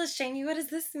 Tell us, Jamie, what does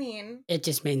this mean? It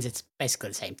just means it's basically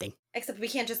the same thing. Except we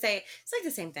can't just say, it's like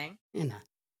the same thing. You know,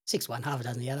 6 of one, half a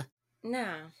dozen of the other.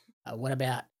 No. What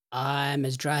about, I'm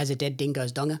as dry as a dead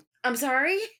dingo's donger? I'm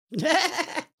sorry?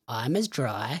 I'm as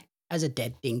dry as a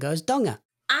dead dingo's donger.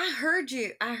 I heard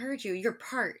you. You're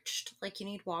parched. Like you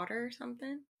need water or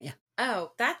something? Yeah.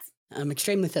 Oh, that's. I'm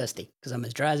extremely thirsty because I'm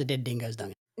as dry as a dead dingo's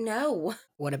donger. No.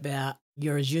 What about,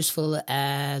 you're as useful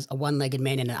as a one-legged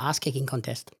man in an ass-kicking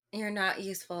contest? You're not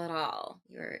useful at all.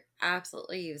 You're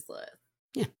absolutely useless.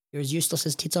 Yeah, you're as useless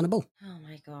as tits on a bull. Oh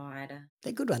my god.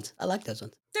 They're good ones. I like those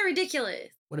ones. They're ridiculous.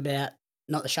 What about,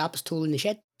 not the sharpest tool in the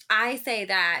shed? I say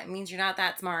that means you're not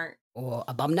that smart. Or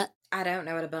a bum nut? I don't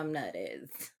know what a bum nut is.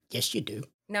 Yes, you do.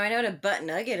 No, I know what a butt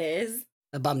nugget is.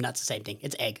 A bum nut's the same thing.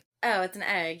 It's egg. Oh, it's an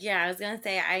egg. Yeah, I was gonna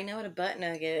say I know what a butt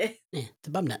nugget Yeah, it's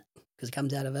a bum nut because it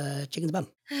comes out of a chicken's bum.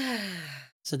 is.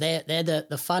 So they're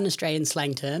the fun Australian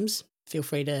slang terms. Feel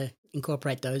free to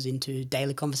incorporate those into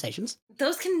daily conversations.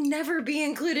 Those can never be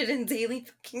included in daily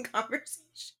fucking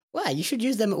conversation. Why? You should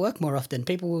use them at work more often.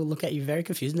 People will look at you very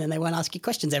confused and then they won't ask you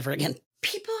questions ever again.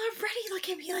 People already look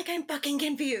at me like I'm fucking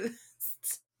confused.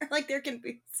 Or like they're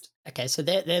confused. Okay, so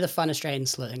they're the fun Australian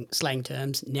slang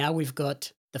terms. Now we've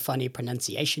got the funny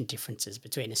pronunciation differences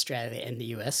between Australia and the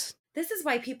US. This is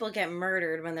why people get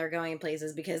murdered when they're going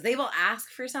places because they will ask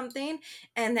for something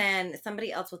and then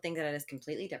somebody else will think that it is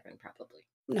completely different, probably.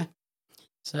 No.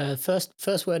 So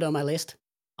first word on my list,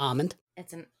 almond.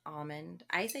 It's an almond.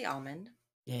 I say almond.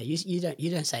 Yeah, you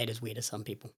don't say it as weird as some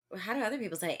people. How do other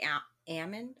people say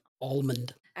almond?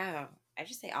 Almond. Oh, I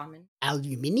just say almond.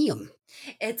 Aluminium.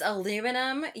 It's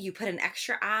aluminum. You put an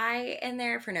extra I in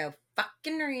there for no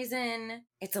fucking reason.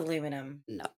 It's aluminum.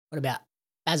 No. What about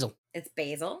basil? It's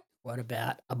basil. What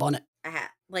about a bonnet?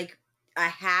 Like a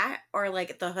hat or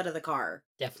like the hood of the car?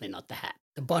 Definitely not the hat.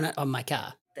 The bonnet on my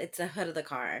car. It's the hood of the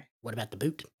car. What about the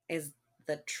boot? Is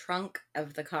the trunk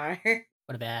of the car.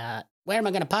 What about where am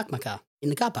I going to park my car? In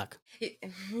the car park.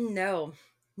 No,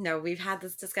 no, we've had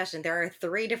this discussion. There are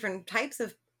 3 different types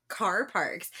of car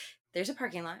parks. There's a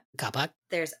parking lot, Car park.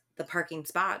 there's the parking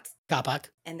spots, Car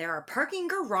park. and there are parking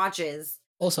garages.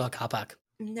 Also a car park.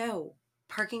 No,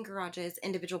 parking garages,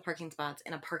 individual parking spots,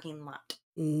 and a parking lot.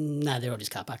 No, they're all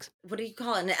just car parks. What do you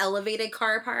call it? An elevated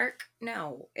car park?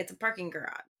 No, it's a parking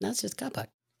garage. No, it's just a car park.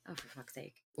 Oh, for fuck's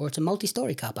sake. Or it's a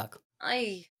multi-story car park.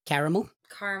 Ay, Caramel.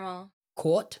 caramel.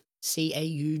 Court.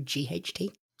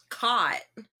 C-A-U-G-H-T. Caught.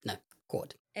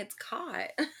 Court. It's caught.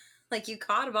 Like you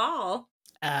caught a ball.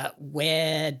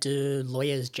 Where do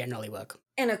lawyers generally work?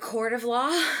 In a court of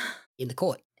law? In the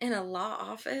court. In a law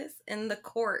office? In the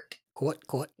court.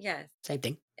 Court. Yes, Same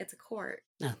thing. it's a court.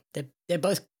 No, they're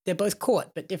both court,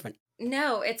 but different.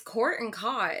 No, it's court and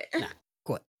caught. No.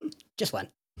 Court. Just one.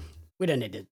 We don't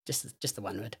need it. Just the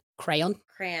one word. Crayon.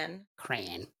 Crayon.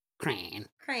 Crayon.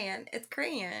 Crayon. It's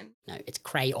crayon. No, it's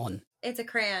crayon. It's a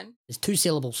crayon. There's 2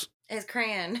 syllables. It's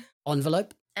crayon.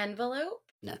 Envelope. Envelope?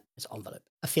 No, it's envelope.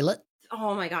 A fillet.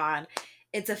 Oh my god.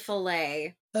 It's a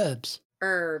fillet. Herbs.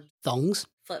 Herb. Thongs.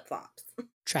 Flip flops.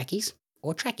 Trackies.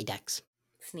 Or tracky dacks.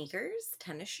 Sneakers.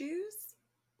 Tennis shoes.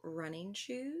 Running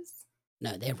shoes.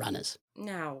 No, they're runners.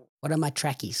 No. What are my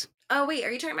trackies? Oh wait,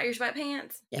 are you talking about your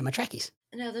sweatpants? Yeah, my trackies.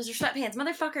 No, those are sweatpants,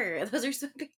 motherfucker. Those are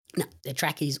sweatpants. No, they're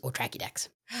trackies or tracky dacks.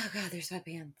 Oh god, they're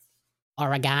sweatpants.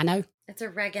 Oregano. It's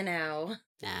oregano.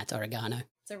 Nah, it's oregano.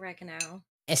 It's oregano.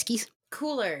 Eskies.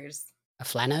 Coolers. A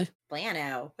flannel.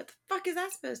 Flannel. What the fuck is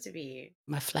that supposed to be?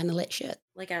 My flannelette shirt.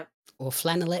 Like a Or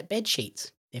flannelette bed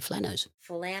sheets. They're flannels.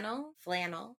 flannel?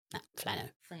 Flannel. Nah, flannel.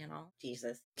 Flannel.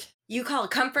 Jesus. You call a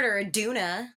comforter a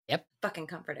doona. Yep. Fucking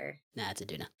comforter. Nah, it's a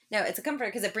doona. No, it's a comforter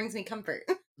because it brings me comfort.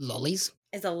 Lollies.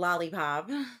 It's a lollipop.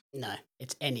 No,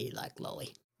 it's any like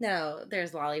lolly. No,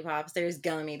 there's lollipops. There's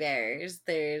gummy bears.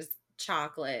 There's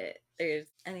chocolate. There's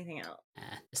anything else.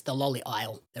 It's the lolly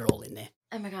aisle. They're all in there.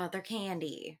 Oh my god, they're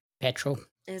candy. Petrol.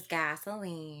 There's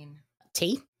gasoline.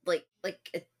 Tea. Like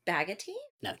a bag of tea?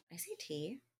 No. I see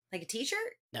tea. Like a t-shirt?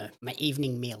 No, my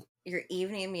evening meal. Your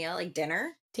evening meal, like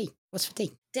dinner? Tea. What's for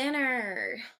tea?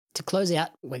 Dinner. To close out,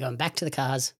 we're going back to the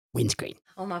cars. Windscreen.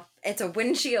 Oh my! It's a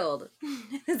windshield.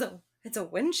 It's a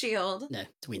windshield. No,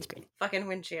 it's windscreen. Fucking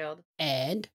windshield.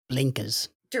 And blinkers.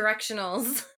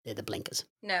 Directionals. They're the blinkers.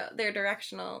 No, they're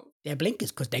directional. They're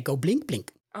blinkers because they go blink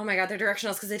blink. Oh my god, they're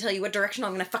directionals because they tell you what direction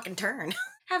I'm gonna fucking turn.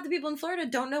 Half the people in Florida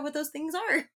don't know what those things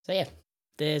are. So yeah,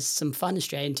 there's some fun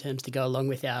Australian terms to go along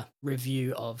with our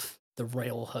review of the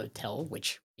Royal Hotel,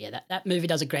 which, yeah, that movie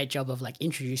does a great job of like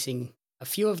introducing a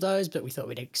few of those, but we thought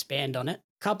we'd expand on it.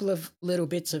 Couple of little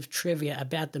bits of trivia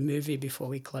about the movie before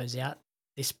we close out.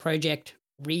 This project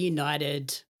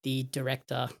reunited the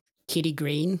director Kitty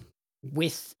Green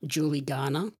with Julie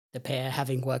Garner, the pair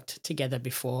having worked together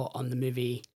before on the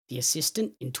movie The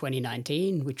Assistant in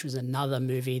 2019, which was another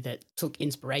movie that took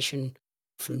inspiration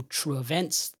from true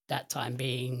events, that time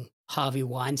being Harvey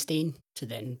Weinstein, to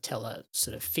then tell a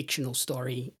sort of fictional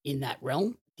story in that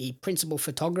realm. The principal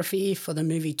photography for the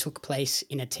movie took place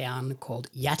in a town called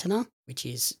Yatana, which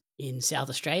is in South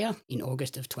Australia in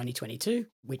August of 2022,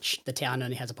 which the town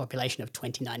only has a population of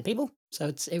 29 people.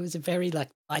 So it was a very like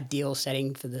ideal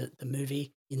setting for the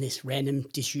movie in this random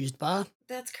disused bar.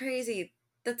 That's crazy.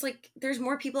 That's like there's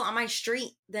more people on my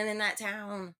street than in that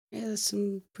town. Yeah, there's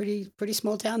some pretty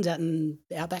small towns out in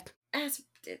the outback.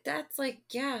 That's like,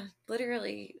 yeah,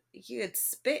 literally you could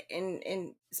spit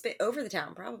and spit over the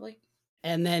town probably.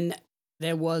 And then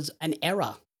there was an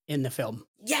error in the film.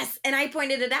 Yes, and I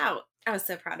pointed it out. I was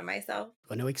so proud of myself.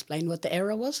 Want to explain what the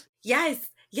error was? Yes,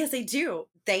 I do.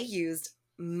 They used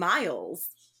miles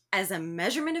as a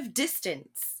measurement of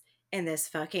distance in this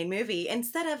fucking movie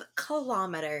instead of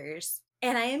kilometers.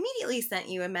 And I immediately sent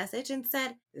you a message and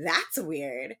said, that's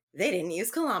weird. They didn't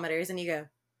use kilometers. And you go,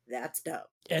 that's dope.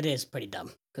 It is pretty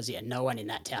dumb because, yeah, no one in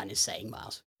that town is saying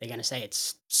miles. They're going to say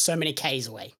it's so many Ks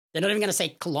away. They're not even going to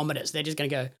say kilometers. They're just going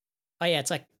to go, oh, yeah,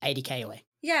 it's like 80K away.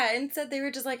 Yeah, instead they were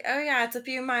just like, oh yeah, it's a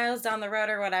few miles down the road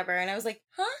or whatever. And I was like,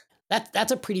 huh?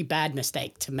 That's a pretty bad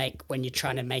mistake to make when you're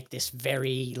trying to make this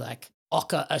very, like,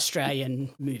 ochre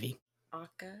Australian movie.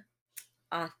 Ochre?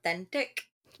 Authentic?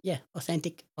 Yeah,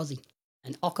 authentic Aussie.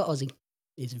 And ochre Aussie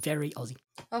is very Aussie.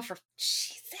 Oh, for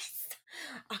Jesus.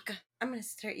 Ochre. I'm going to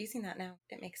start using that now.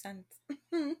 It makes sense.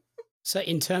 So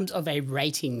in terms of a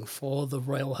rating for the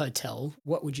Royal Hotel,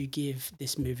 what would you give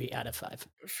this movie out of 5?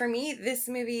 For me, this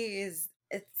movie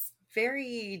it's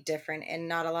very different, and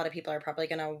not a lot of people are probably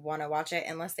going to want to watch it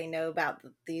unless they know about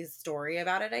the story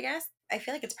about it, I guess. I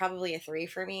feel like it's probably a 3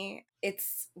 for me.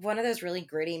 It's one of those really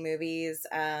gritty movies,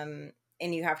 and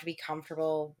you have to be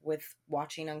comfortable with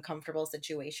watching uncomfortable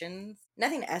situations.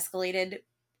 Nothing escalated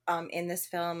in this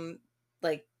film,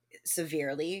 like,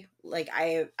 severely. Like,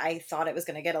 I thought it was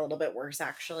going to get a little bit worse,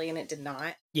 actually, and it did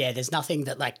not. Yeah, there's nothing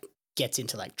that like gets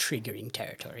into like triggering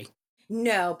territory.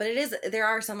 No, but there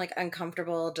are some like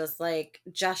uncomfortable, just like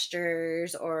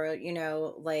gestures or,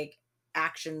 like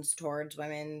actions towards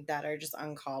women that are just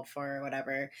uncalled for or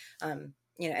whatever,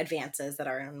 advances that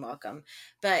are unwelcome.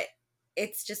 But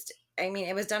it's just, I mean,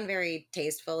 it was done very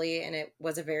tastefully, and it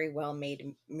was a very well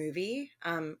made movie.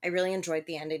 I really enjoyed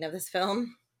the ending of this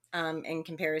film, in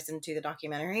comparison to the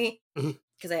documentary,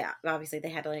 because obviously they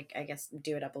had to, like, I guess,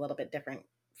 do it up a little bit different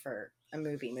for a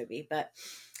movie, but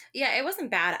yeah, it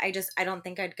wasn't bad. I don't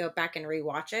think I'd go back and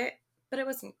rewatch it, but it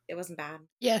wasn't bad.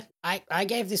 Yeah, I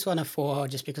gave this one a 4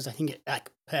 just because I think it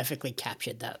like perfectly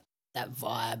captured that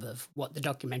vibe of what the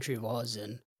documentary was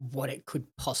and what it could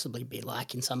possibly be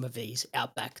like in some of these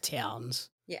outback towns.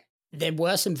 Yeah. There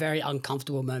were some very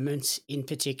uncomfortable moments. In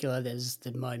particular, there's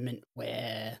the moment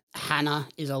where Hannah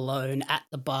is alone at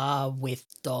the bar with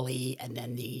Dolly, and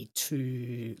then the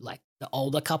two, like the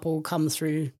older couple, come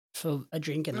through for a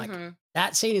drink, and like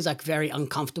that scene is like very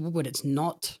uncomfortable, but it's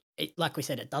not. Like we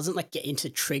said, it doesn't like get into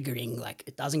triggering. Like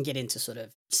it doesn't get into sort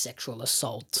of sexual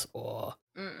assault or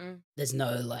there's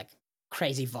no like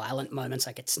crazy violent moments.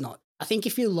 Like it's not. I think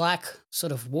if you like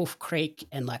sort of Wolf Creek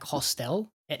and like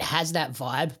Hostel, it has that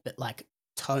vibe, but like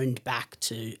toned back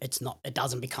to it's not. It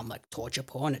doesn't become like torture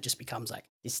porn. It just becomes like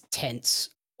this tense,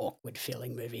 awkward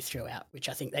feeling movie throughout, which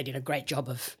I think they did a great job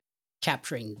of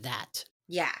capturing that.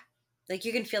 Yeah. Like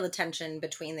you can feel the tension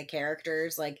between the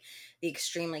characters, like the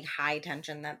extremely high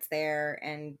tension that's there,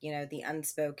 and the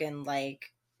unspoken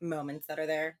like moments that are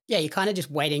there. Yeah, you're kind of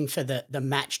just waiting for the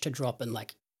match to drop and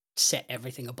like set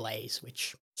everything ablaze,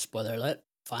 which, spoiler alert,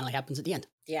 finally happens at the end.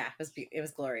 Yeah, it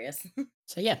was glorious.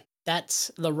 So yeah, that's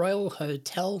The Royal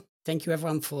Hotel. Thank you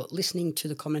everyone for listening to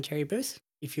the commentary booth.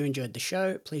 If you enjoyed the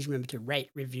show, please remember to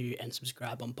rate, review, and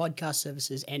subscribe on podcast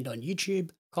services and on YouTube.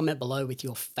 Comment below with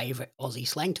your favorite Aussie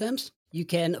slang terms. You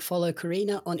can follow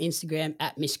Karina on Instagram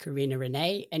at Miss Karina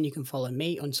Renee, and you can follow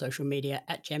me on social media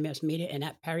at Jamie Media and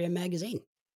at Pario Magazine.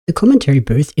 The Commentary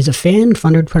Booth is a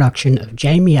fan-funded production of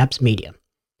Jamie Apps Media.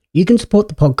 You can support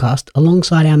the podcast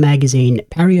alongside our magazine,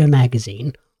 Pario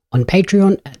Magazine, on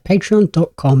Patreon at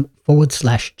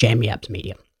patreon.com/Jamie Apps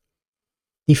Media.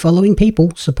 The following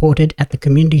people supported at the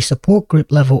community support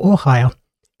group level or higher,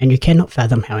 and you cannot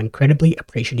fathom how incredibly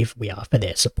appreciative we are for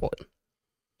their support.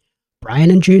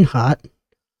 Brian and June Hart,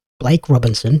 Blake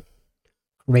Robinson,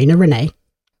 Karina Renee,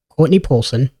 Courtney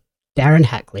Paulson, Darren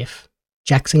Hatcliffe,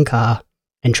 Jackson Carr,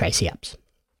 and Tracy Apps.